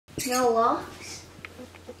No locks?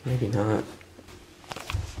 Maybe not.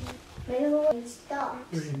 Maybe we'll stop.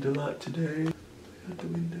 Rained a lot today. Out the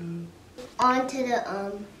window. Onto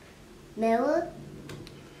the mirror?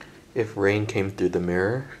 If rain came through the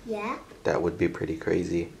mirror, Yeah. that would be pretty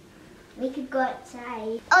crazy. We could go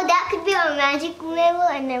outside. Oh, that could be our magic mirror,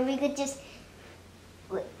 and then we could just,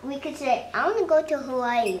 we could say, I want to go to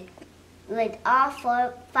Hawaii. With all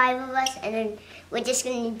 5 of us, and then we're just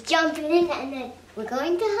going to jump in, and then we're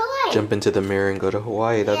going to Hawaii. Jump into the mirror and go to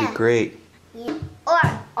Hawaii. That'd be great. Yeah. Or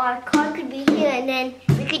our car could be here, and then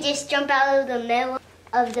we could just jump out of the mirror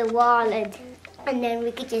of the wall, and then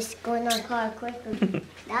we could just go in our car quickly.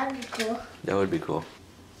 That would be cool. That would be cool.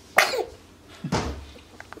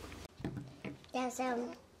 That's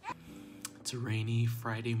It's a rainy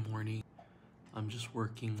Friday morning. I'm just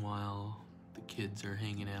working while the kids are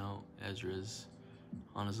hanging out. Ezra's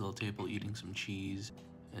on his little table eating some cheese.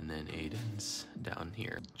 And then Aiden's down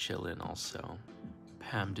here chilling also.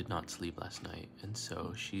 Pam did not sleep last night, and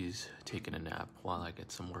so she's taking a nap while I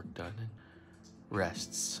get some work done and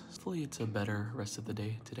rests. Hopefully it's a better rest of the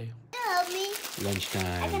day today. help me.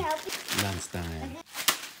 Lunchtime. I can help you. Lunchtime.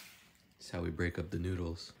 That's how we break up the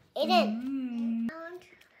noodles. Aiden.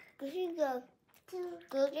 We should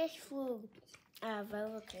go get food.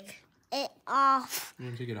 It off. You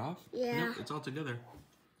want to take it off? Yeah. Nope, it's all together.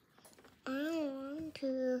 I don't want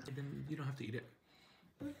to. Then you don't have to eat it.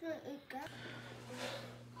 We can eat that.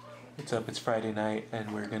 What's up? It's Friday night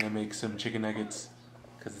and we're gonna make some chicken nuggets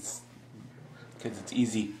because it's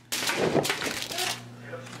easy. 8,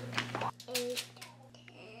 10.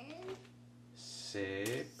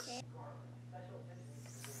 6,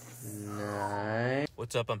 9.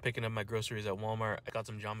 What's up? I'm picking up my groceries at Walmart. I got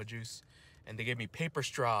some Jamba Juice and they gave me paper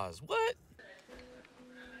straws. What?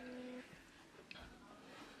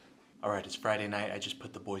 Alright, it's Friday night. I just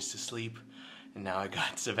put the boys to sleep and now I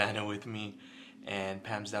got Savannah with me and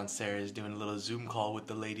Pam's downstairs doing a little Zoom call with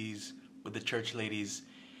the ladies, with the church ladies,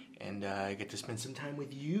 and I get to spend some time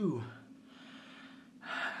with you.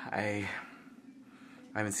 I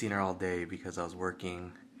haven't seen her all day because I was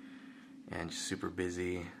working and just super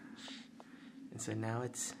busy. And so now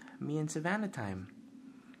it's me and Savannah time.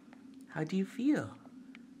 How do you feel?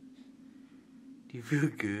 Do you feel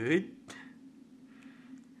good?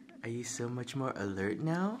 Are you so much more alert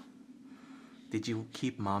now? Did you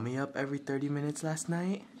keep mommy up every 30 minutes last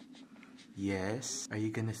night? Yes. Are you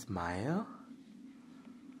gonna smile?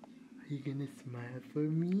 Are you gonna smile for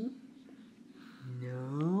me?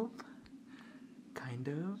 Nope. Kind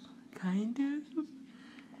of. Kind of.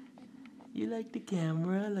 You like the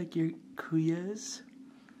camera, like your kuyas?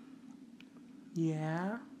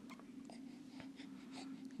 Yeah?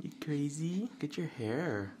 You crazy? Look at your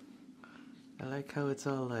hair. I like how it's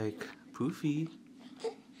all like poofy.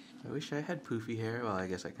 I wish I had poofy hair. Well, I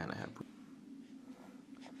guess I kind of have poofy.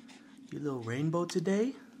 You little rainbow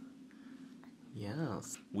today?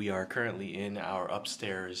 Yes. We are currently in our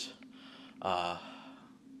upstairs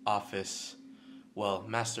office, well,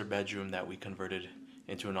 master bedroom that we converted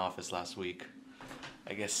into an office last week.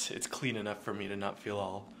 I guess it's clean enough for me to not feel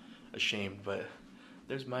all ashamed, but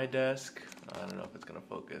there's my desk. I don't know if it's gonna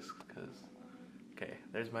focus, because, okay,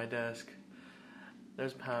 there's my desk.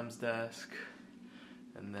 There's Pam's desk.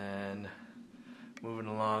 And then moving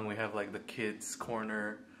along, we have like the kids'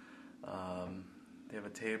 corner. They have a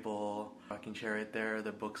table, rocking chair right there.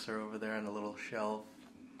 The books are over there on a little shelf.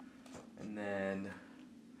 And then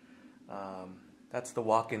that's the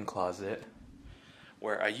walk-in closet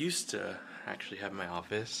where I used to actually have my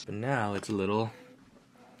office, but now it's a little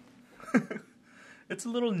it's a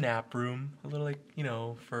little nap room, a little, like, you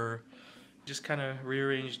know, for just kind of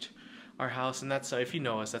rearranged our house. And that's, if you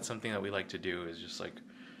know us, that's something that we like to do, is just like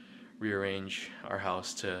rearrange our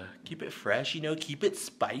house to keep it fresh, you know, keep it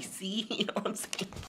spicy, you know what I'm saying?